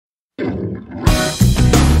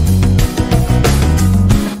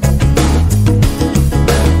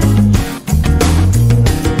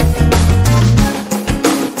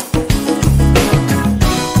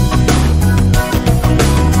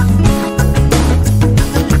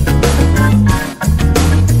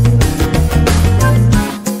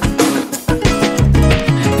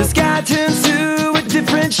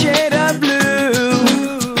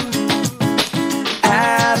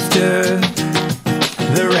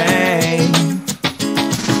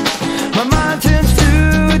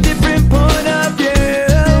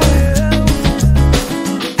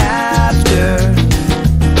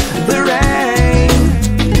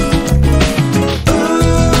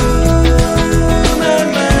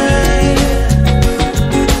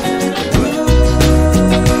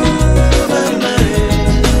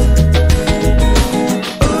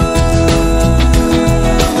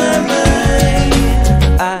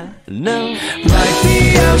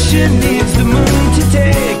ocean needs the moon to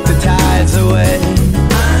take the tides away.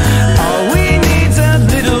 All we need's a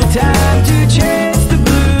little time to chase the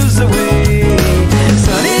blues away.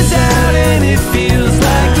 Sun is out and it feels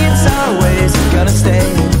like it's always gonna stay.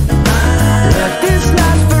 Let this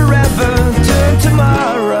night forever turn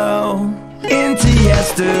tomorrow into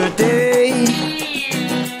yesterday.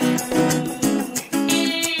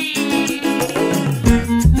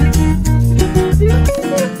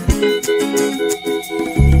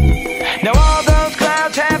 Now all those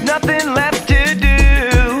clouds have nothing left to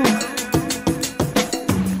do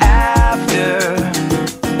after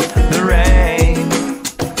the rain,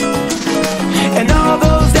 and all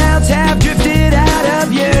those doubts have drifted out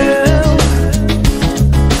of you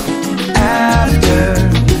after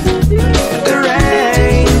the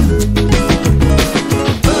rain.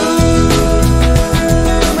 Ooh,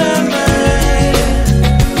 my mind.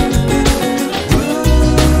 Ooh,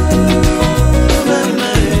 my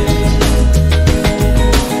mind.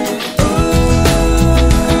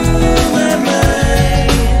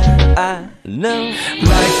 No.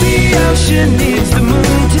 Like the ocean needs the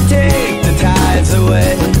moon to take the tides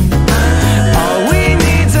away. All we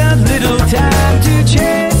need's a little time to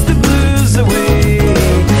chase the blues away.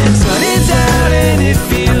 Sun is out and it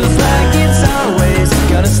feels like it's always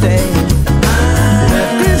gonna stay.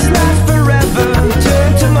 Let this life forever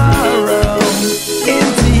turn tomorrow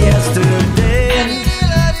into yesterday.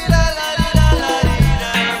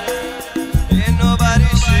 Ain't nobody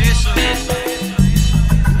say so.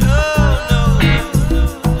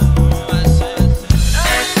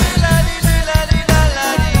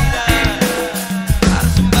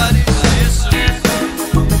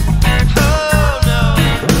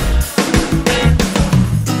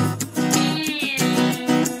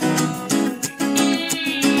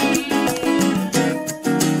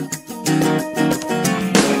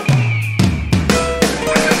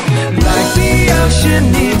 Ocean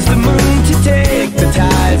needs the moon to take the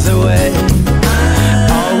tides away.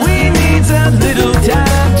 All we need's a little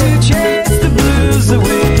time to chase the blues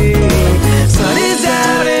away. Sun is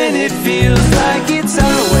out and it feels like it's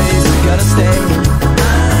always gonna stay.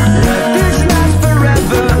 Let this night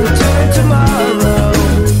forever turn tomorrow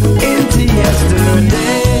into yesterday.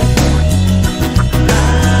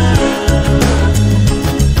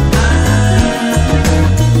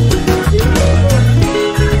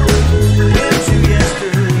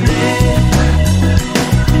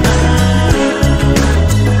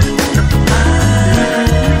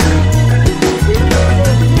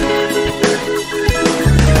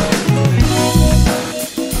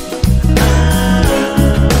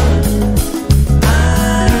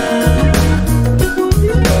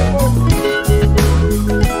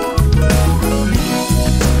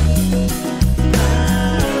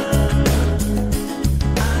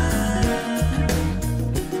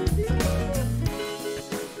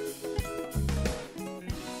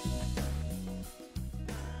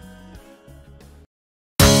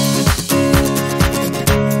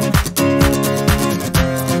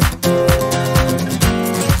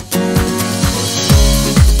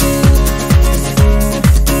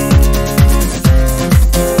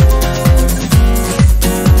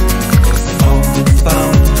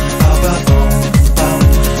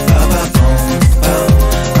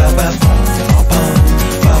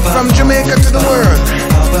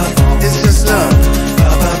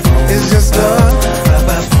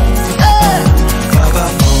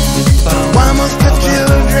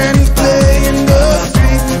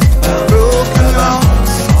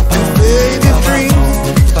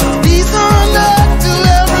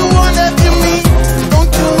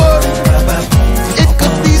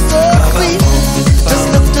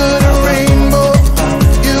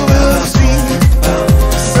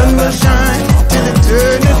 Shine till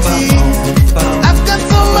eternity.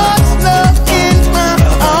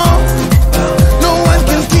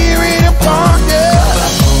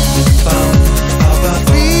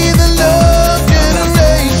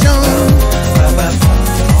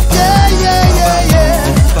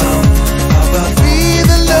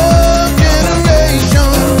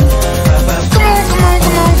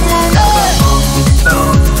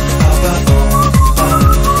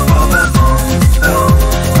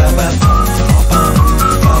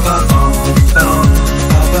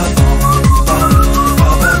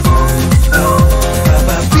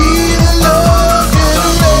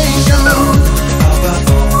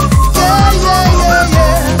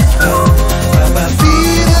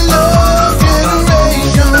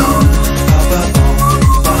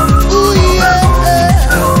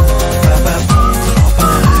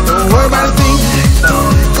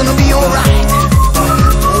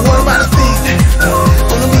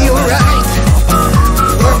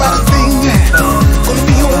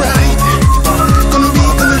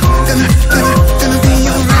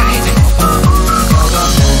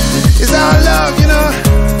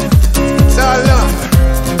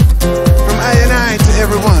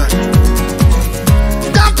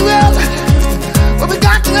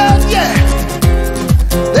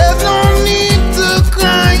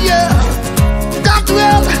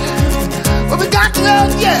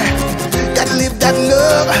 about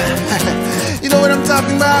love. You know what I'm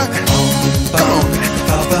talking about? Come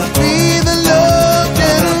on.